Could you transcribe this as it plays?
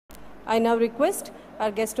I now request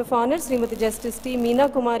our guest of honor, Srimati Justice T. Meena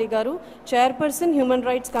Kumari garu, Chairperson, Human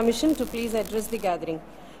Rights Commission, to please address the gathering.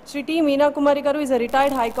 Shri T. Meena Kumari garu is a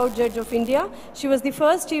retired High Court Judge of India. She was the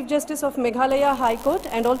first Chief Justice of Meghalaya High Court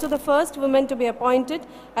and also the first woman to be appointed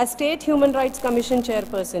as State Human Rights Commission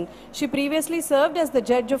Chairperson. She previously served as the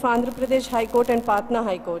Judge of Andhra Pradesh High Court and Patna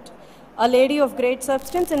High Court. A lady of great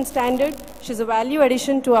substance and standard, she is a value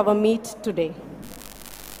addition to our meet today.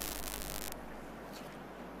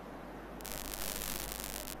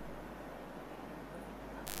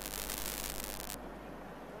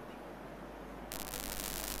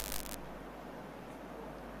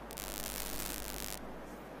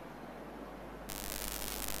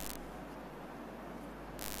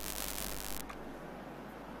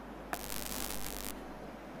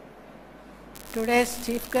 Today's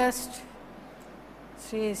chief guest,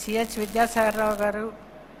 Shri Ch Vidyasagar Rao garu,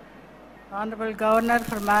 Honorable Governor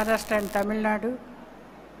for Maharashtra and Tamil Nadu,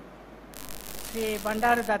 Shri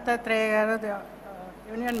Bandaru Dattatreya garu, the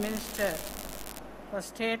Union Minister for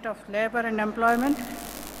State of Labour and Employment,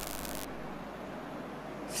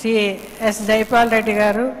 Shri S. Jaipal Reddy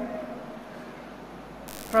garu,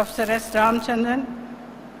 Professor S. Ramchandran,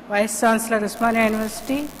 Vice Chancellor, Osmania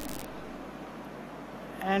University,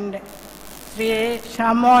 and Shri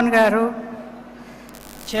Shammohan garu,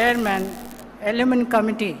 Chairman, Alumni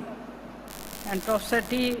Committee, and Professor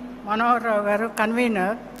T. Manohar Rao garu,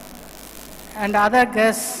 Convener, and other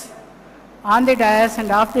guests on the dais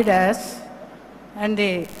and off the dais, and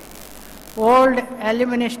the old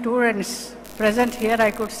alumni students present here.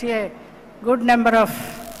 I could see a good number of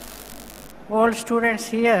old students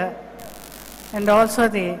here, and also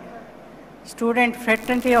the student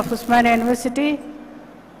fraternity of Osmania University.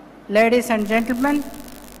 Ladies and gentlemen,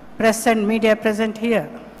 press and media present here.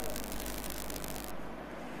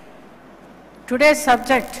 Today's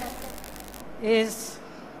subject is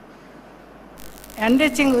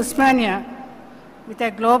enriching Osmania with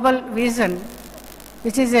a global vision,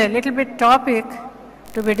 which is a little bit topic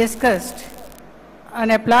to be discussed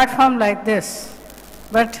on a platform like this.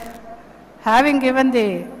 But having given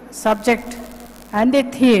the subject and the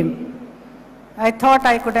theme, I thought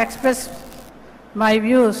I could express my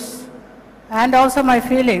views and also my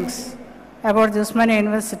feelings about the Osmania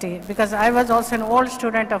University, because I was also an old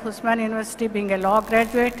student of Osmania University, being a law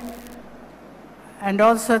graduate and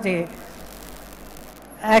also the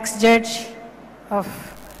ex-judge of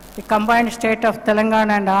the combined state of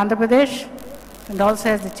Telangana and Andhra Pradesh, and also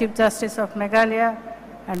as the Chief Justice of Meghalaya,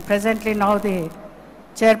 and presently now the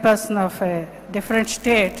chairperson of a different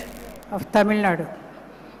state of Tamil Nadu.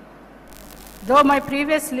 Though my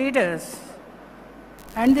previous leaders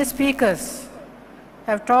and the speakers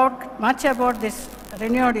have talked much about this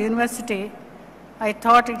renowned university, I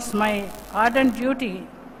thought it's my ardent duty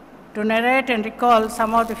to narrate and recall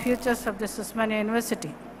some of the features of this Osmania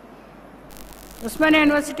University. Osmania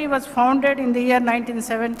University was founded in the year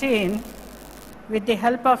 1917 with the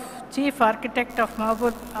help of Chief Architect of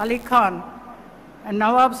Mahmud Ali Khan and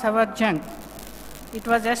Nawab Sawar Jung. It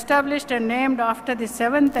was established and named after the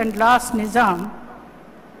seventh and last Nizam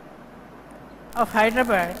of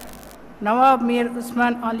Hyderabad, Nawab Mir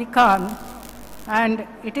Usman Ali Khan, and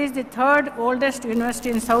it is the third oldest university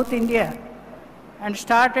in South India and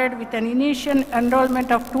started with an initial enrollment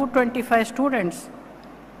of 225 students.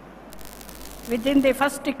 Within the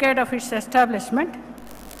first decade of its establishment,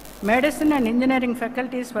 medicine and engineering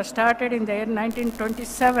faculties were started in the year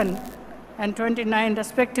 1927 and 29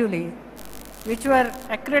 respectively, which were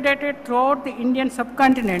accredited throughout the Indian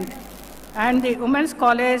subcontinent, and the Women's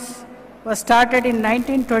College was started in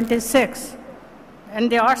 1926,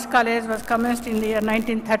 and the Arts College was commenced in the year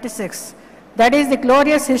 1936. That is the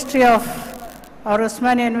glorious history of our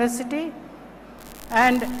Osmania University,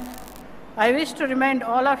 and I wish to remind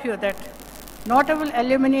all of you that notable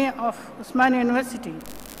alumni of Osmania University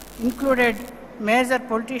included major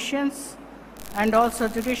politicians and also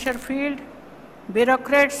judicial field,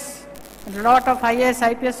 bureaucrats, and a lot of IAS,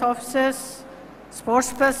 IPS officers,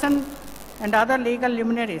 sportspersons, and other legal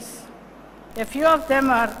luminaries. A few of them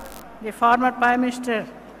are the former Prime Minister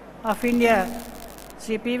of India,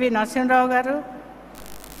 Shri P.V. Narasimha Rao garu,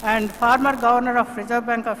 and former Governor of Reserve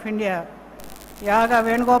Bank of India, Yaga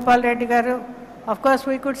Venugopal Reddy garu. Of course,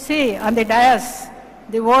 we could see on the dais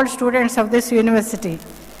the old students of this university,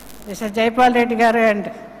 Mr. Jaipal Reddy garu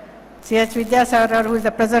and Ch Vidyasagar Rao, who is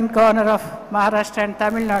the present Governor of Maharashtra and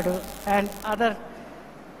Tamil Nadu, and other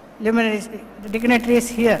luminaries, dignitaries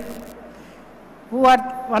here, who are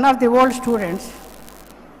one of the old students,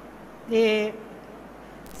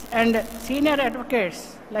 and senior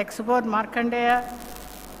advocates like Subodh Markandeya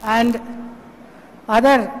and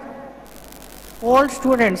other old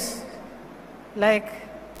students like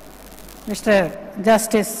Mr.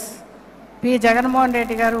 Justice P. Jagannath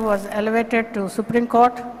Reddy garu was elevated to Supreme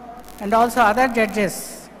Court, and also other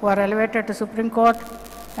judges who are elevated to Supreme Court,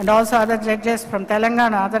 and also other judges from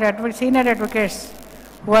Telangana, other senior advocates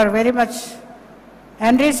who are very much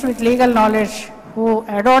enriched with legal knowledge, who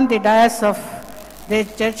adorned the dais of the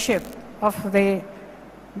judgeship of the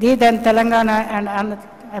then Telangana, and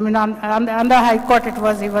on the High Court it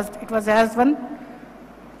was as one.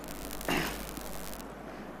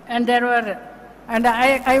 And there were, and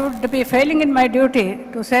I would be failing in my duty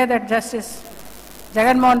to say that Justice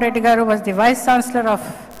Jagannath Reddy garu was the Vice Chancellor of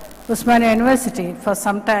Osmania University for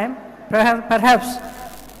some time, perhaps,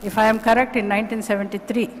 if I am correct, in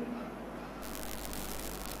 1973.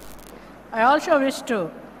 I also wish to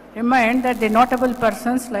remind that the notable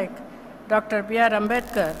persons like Dr. B.R.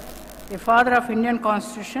 Ambedkar, the father of Indian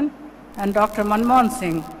Constitution, and Dr. Manmohan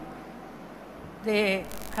Singh, they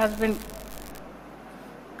has been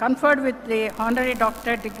conferred with the honorary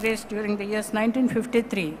doctorate degrees during the years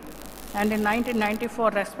 1953 and in 1994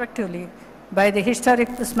 respectively by the historic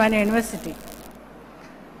Osmania University.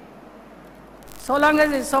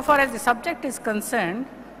 So far as the subject is concerned,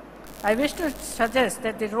 I wish to suggest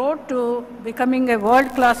that the road to becoming a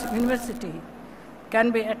world-class university can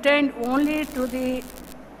be attained only through the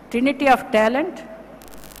trinity of talent,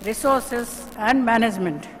 resources, and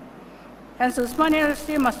management. Hence, Osmania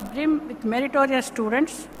University must brim with meritorious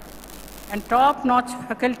students and top-notch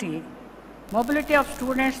faculty. Mobility of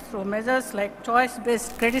students through measures like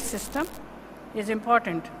choice-based credit system is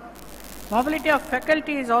important. Mobility of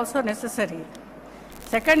faculty is also necessary.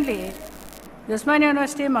 Secondly, the Osmania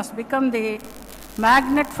University must become the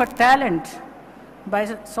magnet for talent by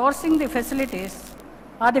sourcing the facilities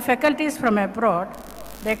or the faculties from abroad.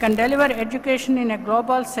 They can deliver education in a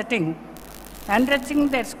global setting, enriching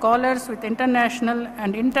their scholars with international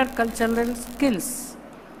and intercultural skills.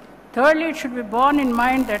 Thirdly, it should be borne in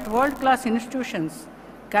mind that world-class institutions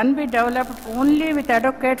can be developed only with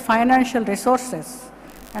adequate financial resources,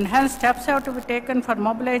 and hence steps have to be taken for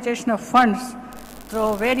mobilization of funds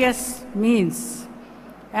through various means.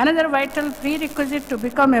 Another vital prerequisite to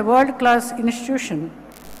become a world-class institution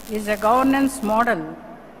is a governance model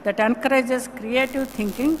that encourages creative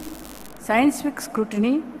thinking, scientific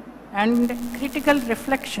scrutiny, and critical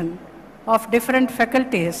reflection of different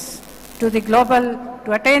faculties to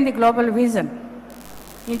attain the global vision.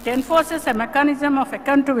 It enforces a mechanism of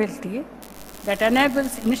accountability that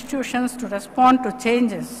enables institutions to respond to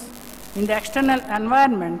changes in the external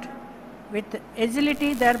environment with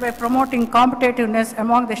agility, thereby promoting competitiveness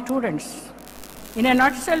among the students. In a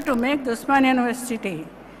nutshell, to make the Osmania University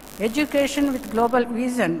education with global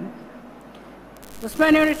vision,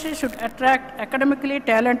 Osmania University should attract academically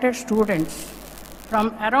talented students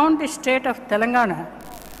from around the state of Telangana,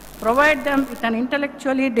 provide them with an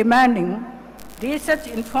intellectually demanding,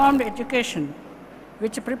 research-informed education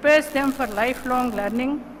which prepares them for lifelong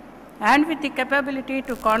learning and with the capability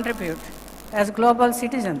to contribute as global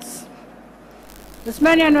citizens.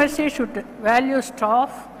 Osmania University should value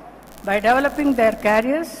staff by developing their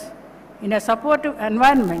careers in a supportive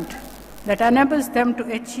environment that enables them to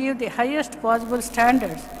achieve the highest possible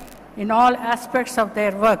standards in all aspects of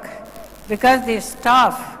their work, because the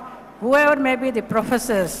staff, whoever may be the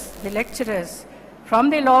professors, the lecturers,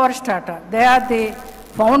 from the lower strata, they are the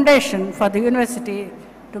foundation for the university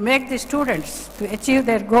to make the students to achieve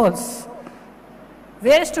their goals.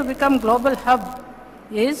 Ways to become global hub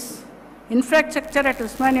is infrastructure at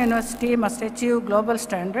Osmania University must achieve global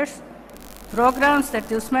standards. Programs that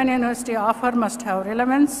the Osmania University offer must have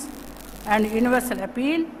relevance and universal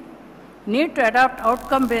appeal, need to adopt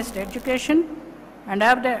outcome-based education, and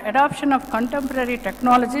have the adoption of contemporary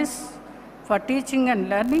technologies for teaching and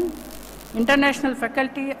learning. International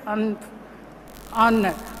faculty in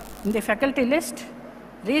the faculty list.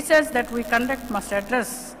 Research that we conduct must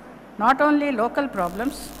address not only local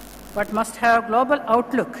problems, but must have global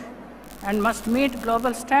outlook and must meet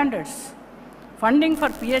global standards. Funding for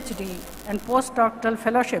PhD and postdoctoral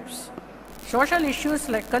fellowships. Social issues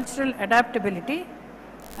like cultural adaptability,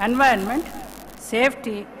 environment,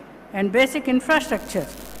 safety, and basic infrastructure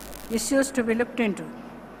issues to be looked into.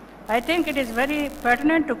 I think it is very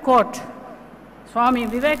pertinent to quote Swami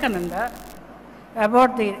Vivekananda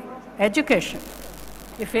about the education.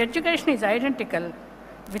 If education is identical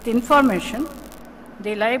with information,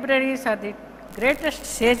 the libraries are the greatest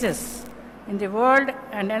sages in the world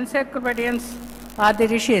and encyclopedians are the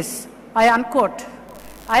rishis. I unquote.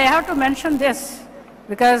 I have to mention this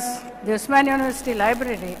because the Osmania University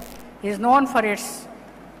Library is known for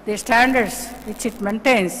the standards which it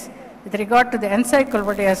maintains with regard to the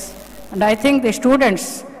encyclopedias, and I think the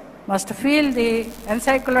students must feel the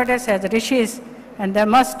encyclopedists as rishis, and they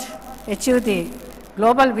must achieve the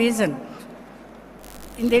global vision.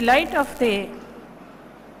 In the light of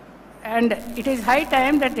and it is high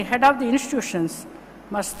time that the head of the institutions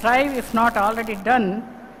must strive, if not already done,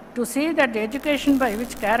 to see that the education by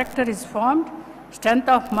which character is formed, strength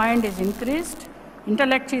of mind is increased,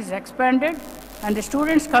 intellect is expanded, and the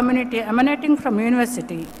students' community emanating from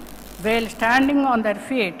university, while standing on their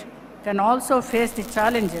feet, can also face the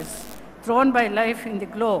challenges thrown by life in the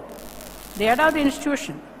globe. The head of the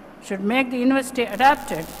institution should make the university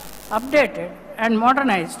adapted, updated, and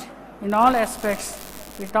modernized in all aspects,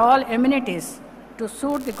 with all amenities to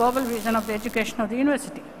suit the global vision of the education of the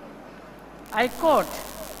university. I quote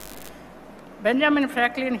Benjamin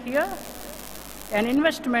Franklin here, an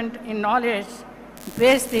investment in knowledge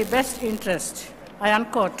pays the best interest, I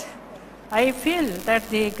unquote. I feel that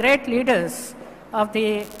the great leaders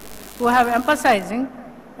who have emphasizing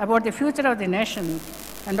about the future of the nation,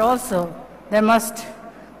 and also they must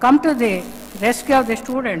come to the rescue of the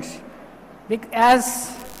students, as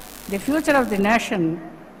the future of the nation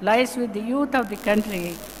lies with the youth of the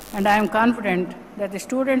country, and I am confident that the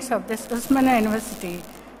students of this Osmania University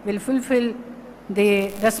will fulfill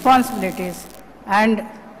the responsibilities. And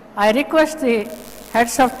I request the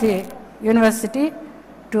heads of the university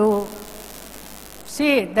to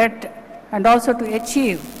see that and also to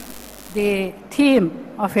achieve the theme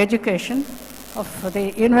of education of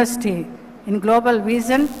the university in global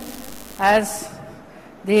vision, as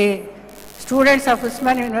the students of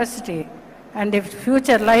Osmania University and the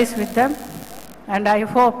future lies with them. And I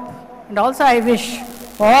hope, and also I wish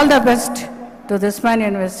all the best to the Osmania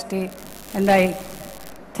University, and I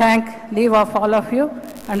leave of all of you,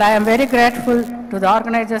 and I am very grateful to the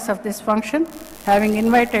organizers of this function, having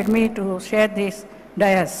invited me to share this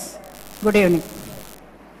dais. Good evening.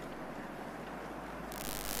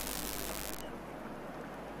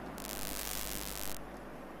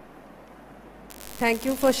 Thank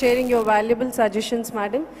you for sharing your valuable suggestions,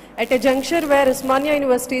 madam. At a juncture where Osmania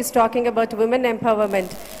University is talking about women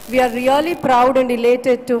empowerment, we are really proud and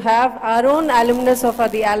elated to have our own alumnus of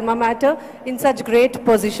the alma mater in such great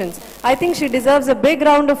positions. I think she deserves a big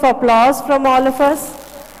round of applause from all of us.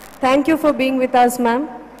 Thank you for being with us, ma'am.